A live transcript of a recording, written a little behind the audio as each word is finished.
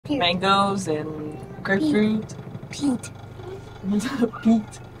mangoes and grapefruit. Pete.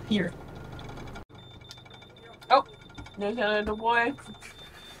 Pete. Here. Oh, there's another boy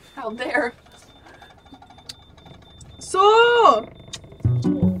out there. So!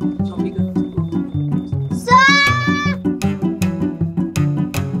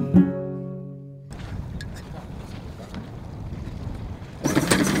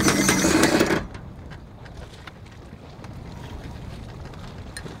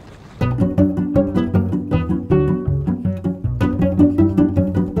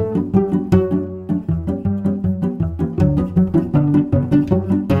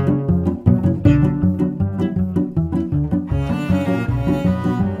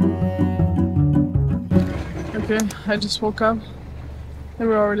 Okay, I just woke up and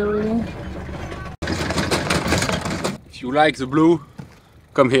we're already leaving. If you like the blue,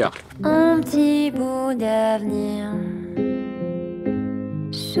 come here. Un petit bout d'avenir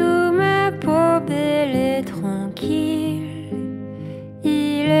sous ma peau belle et tranquille,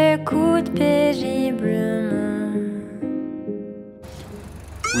 il écoute paisiblement.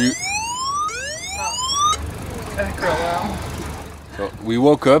 So we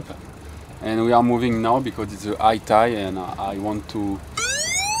woke up and we are moving now because it's a high tide and I want to...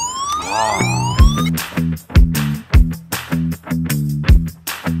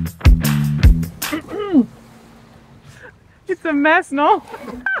 It's a mess, no?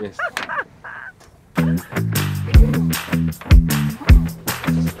 Yes.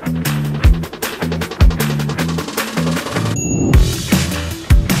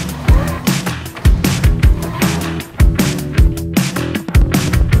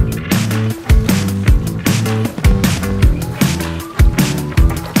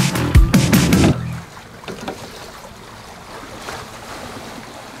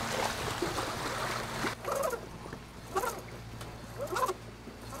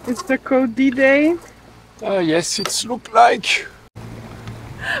 It's the code D-Day. Yes, it's look like.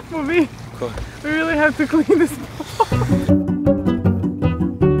 But we really have to clean this up.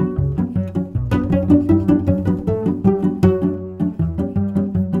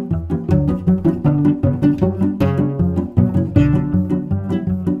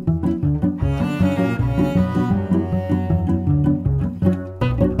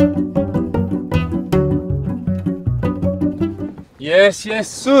 Yes, yes,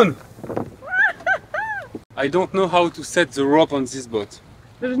 soon. I don't know how to set the rope on this boat.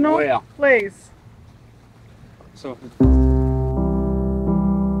 There's no place. So.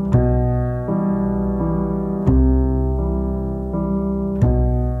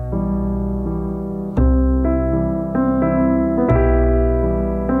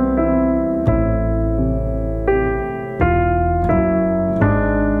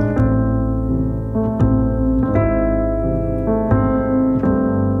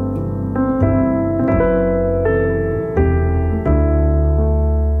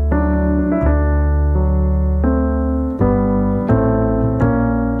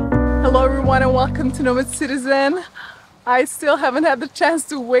 And welcome to Nomad Citizen. I still haven't had the chance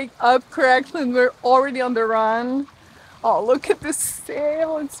to wake up correctly and we're already on the run. Oh, look at this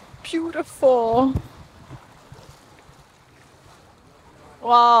sail, it's beautiful.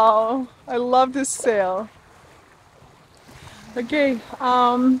 Wow, I love this sail. Okay,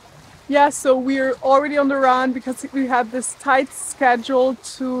 yeah, so we're already on the run because we have this tight schedule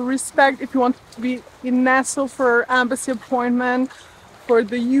to respect if you want to be in Nassau for embassy appointment, for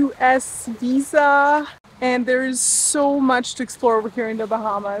the US visa, and there is so much to explore over here in the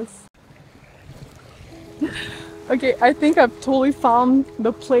Bahamas. Okay, I think I've totally found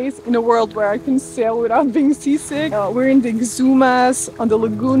the place in the world where I can sail without being seasick. We're in the Exumas on the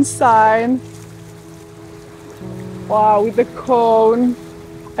lagoon side. Wow, with the cone,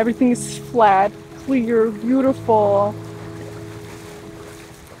 everything is flat, clear, beautiful.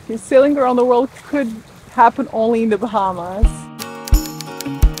 Okay, sailing around the world could happen only in the Bahamas.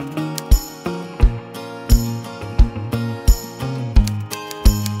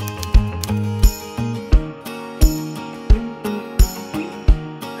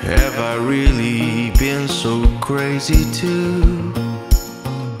 Have I really been so crazy to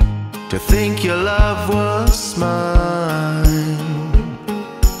think your love was mine?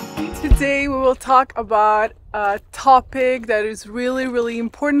 Today we will talk about a topic that is really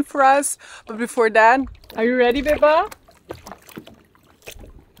important for us. But before that, are you ready, Beba?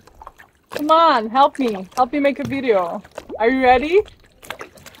 Come on, help me make a video. Are you ready?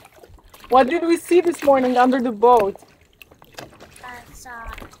 What did we see this morning under the boat?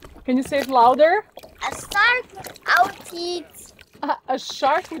 Can you say it louder? A shark without teeth. A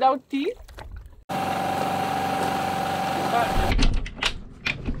shark without teeth?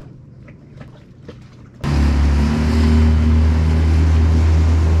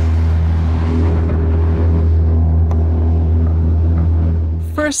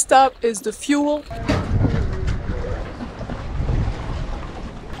 first stop is the fuel.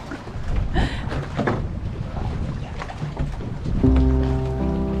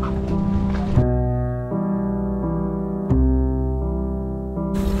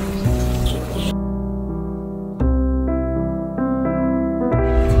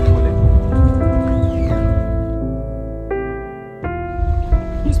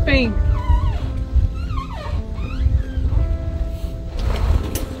 Who's paying?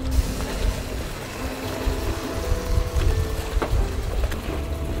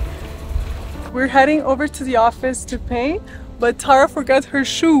 We're heading over to the office to pay, but Tara forgot her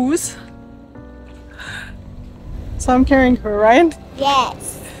shoes. So I'm carrying her, right?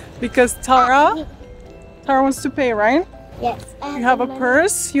 Yes. Because Tara wants to pay, right? Yes. You have a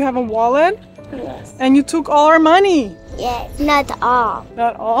purse, you have a wallet, Yes. and you took all our money. Yes. Not all.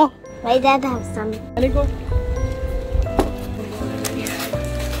 Not all. My dad has some. Allez, go.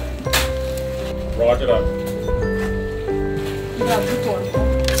 Rock it up. Yeah, good one.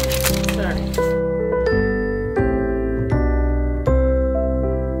 Sorry.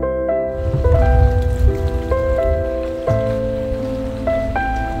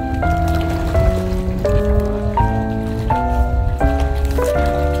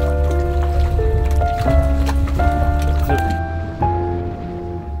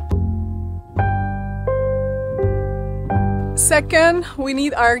 Second, we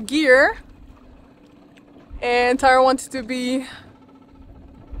need our gear, and Tara wanted to be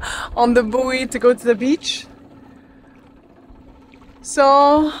on the buoy to go to the beach.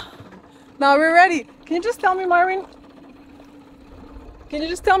 So now we're ready. Can you just tell me, Marvin? Can you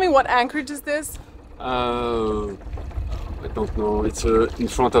just tell me what anchorage is this? I don't know. It's in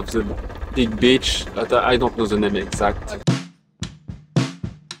front of the big beach, but I don't know the name exact.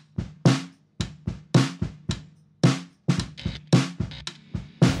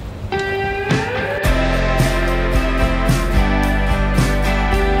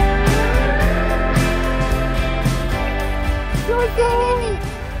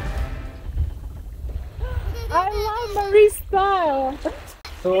 I love Marie's style.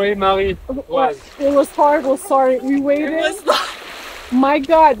 Sorry, Marie. What? It was horrible. Sorry, we waited. My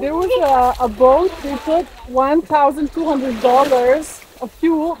God, there was a boat. They took $1,200 of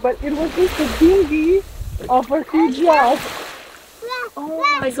fuel, but it was just a dinghy of a huge yacht. Oh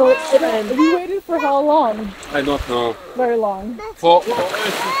my god. We waited for how long? I don't know. Very long. For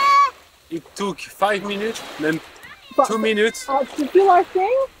us, it took 5 minutes, then 2 minutes. To fill our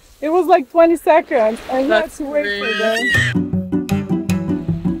thing, it was like 20 seconds, and we had to wait for them.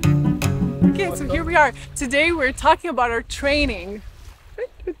 Okay, so here we are. Today we're talking about our training.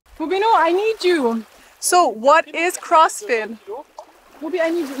 Rubino, I need you. So, what is CrossFit? Ruby, I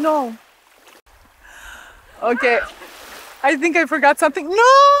need you. No. Okay. I think I forgot something.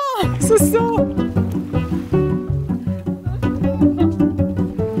 No! So.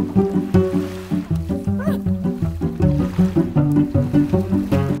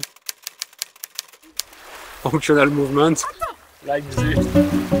 Functional movement, like this.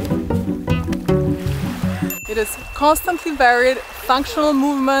 It is constantly varied, functional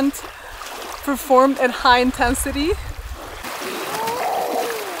movement performed at high intensity.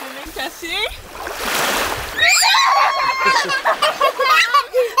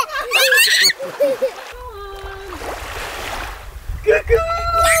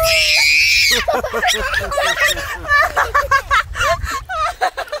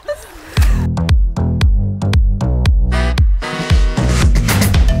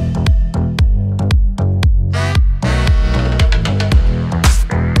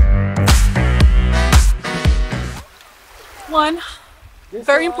 One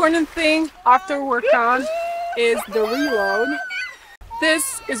very important thing after workout is the reload.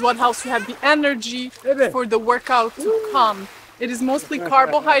 This is what helps you have the energy for the workout to come. It is mostly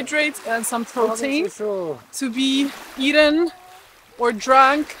carbohydrates and some protein to be eaten or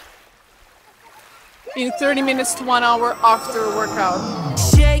drunk in 30 minutes to 1 hour after a workout.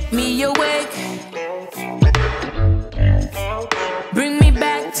 Shake me awake, bring me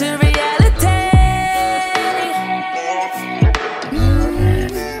back to reality.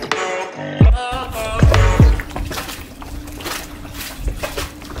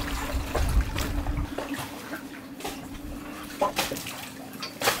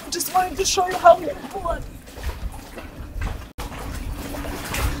 Just wanted to show you how we pull it.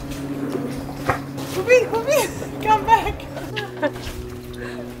 Ruby, come back.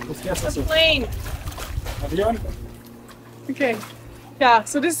 The plane. Okay, yeah,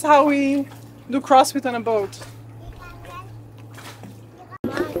 so this is how we do CrossFit on a boat.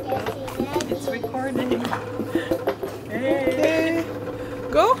 It's recording. Okay,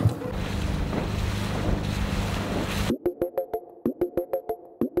 go.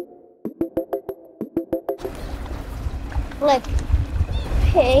 Like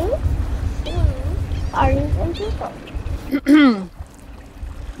pink, blue, orange, and purple.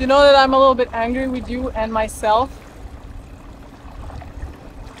 You know that I'm a little bit angry with you and myself.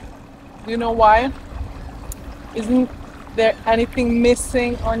 Do you know why? Isn't there anything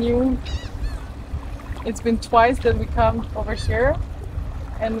missing on you? It's been twice that we come over here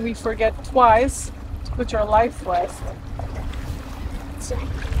and we forget twice to put your life vest.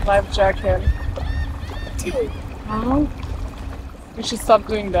 Life jacket. 2. You should stop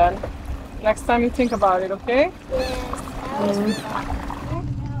doing that. Next time you think about it, okay? Yes, I always forgot.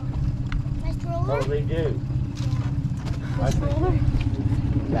 My stroller? What do they do?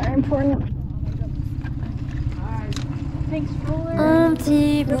 Very important. Thanks, stroller. Un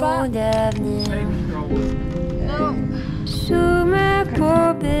petit bout d'avenir sous ma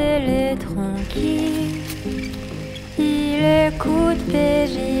peau belle et tranquille. Il écoute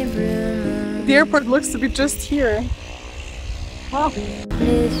paisiblement. The airport looks to be just here. Wow.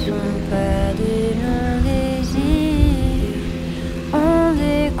 Laissons pas de longs désirs, on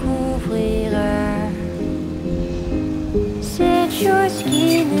découvrira cette chose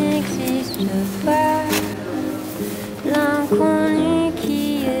qui n'existe pas, l'inconnu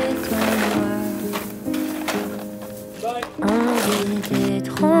qui est en moi. Envie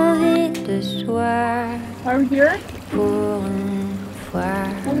d'être envie de soi, Are we here? pour une fois.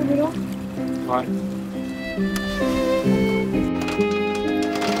 Ouais.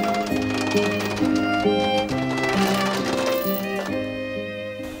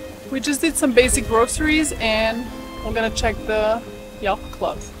 We just did some basic groceries and we're gonna check the yacht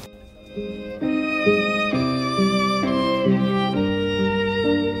clubs.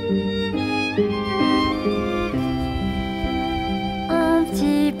 Un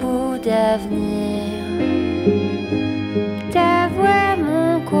petit bout d'avenir, ta voix,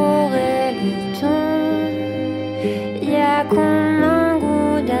 mon corps et le temps, y a comme un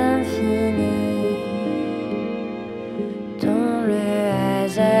goût d'infini dans le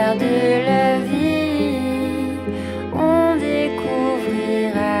hasard de la vie, on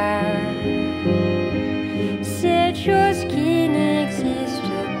découvrira cette chose qui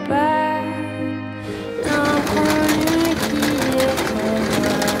n'existe pas, l'inconnu qui est en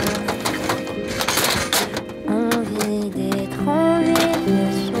moi, envie d'être envie de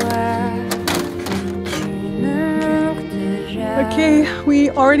soi, tu me manques déjà. Okay, we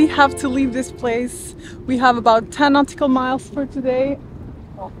already have to leave this place. We have about 10 nautical miles for today.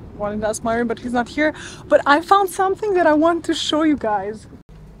 Well, wanted to ask Myron, but he's not here. But I found something that I want to show you guys.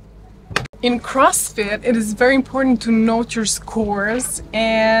 In CrossFit, it is very important to note your scores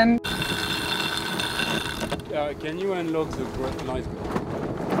and Can you unlock the noise?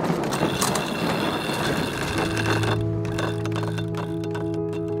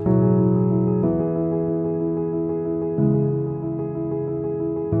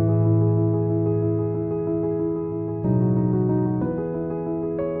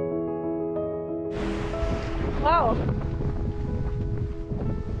 wow.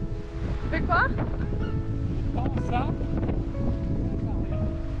 C'est quoi?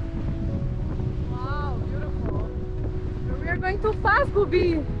 Wow, beautiful. We are going too fast,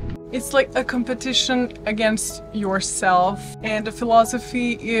 Booby. It's like a competition against yourself, and the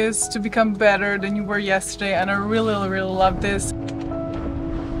philosophy is to become better than you were yesterday, and I really love this.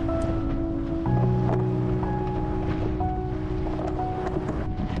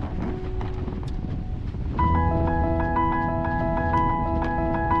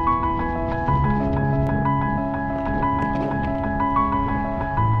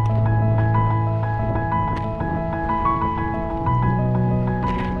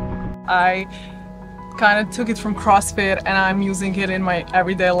 I kind of took it from CrossFit and I'm using it in my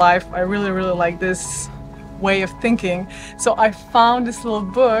everyday life. I really like this way of thinking. So I found this little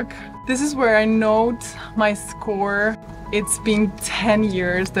book. This is where I note my score. It's been 10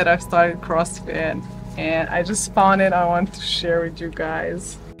 years that I've started CrossFit and I just found it. I want to share with you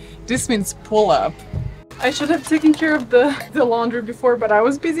guys. This means pull up. I should have taken care of the laundry before, but I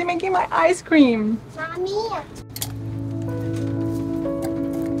was busy making my ice cream. Mommy.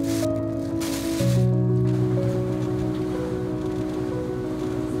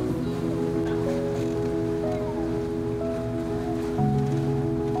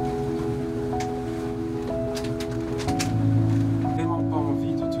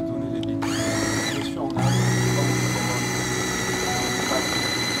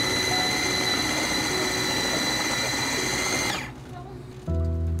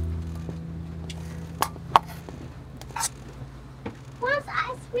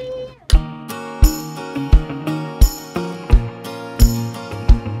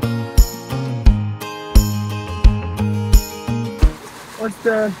 was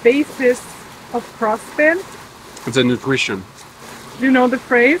the basis of CrossFit. It's a nutrition. Do you know the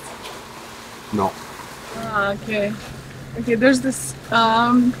phrase? No. Ah, okay. Okay, there's this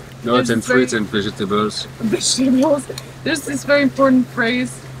No, it's in fruits and vegetables. vegetables. There's this very important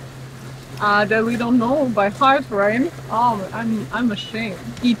phrase that we don't know by heart, right? Oh, I'm ashamed.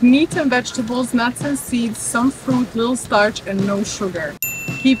 Eat meat and vegetables, nuts and seeds, some fruit, little starch, and no sugar.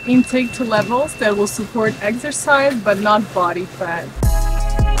 Keep intake to levels that will support exercise but not body fat.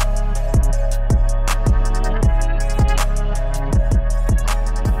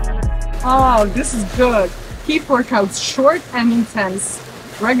 Oh, this is good. Keep workouts short and intense.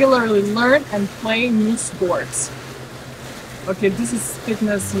 Regularly learn and play new sports. Okay, this is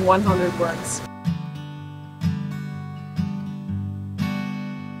fitness in 100 words.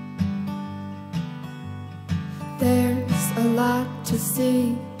 There's a lot to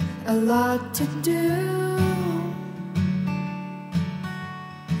see, a lot to do.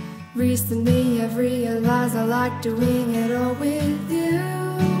 Recently I've realized I like doing it all with you.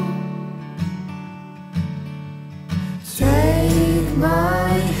 Take my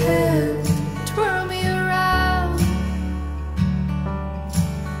hand, twirl me around,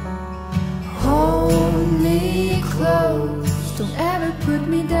 hold me close, don't ever put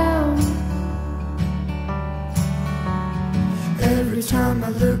me down. Every time I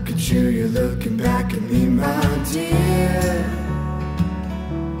look at you, you're looking back at me, my dear.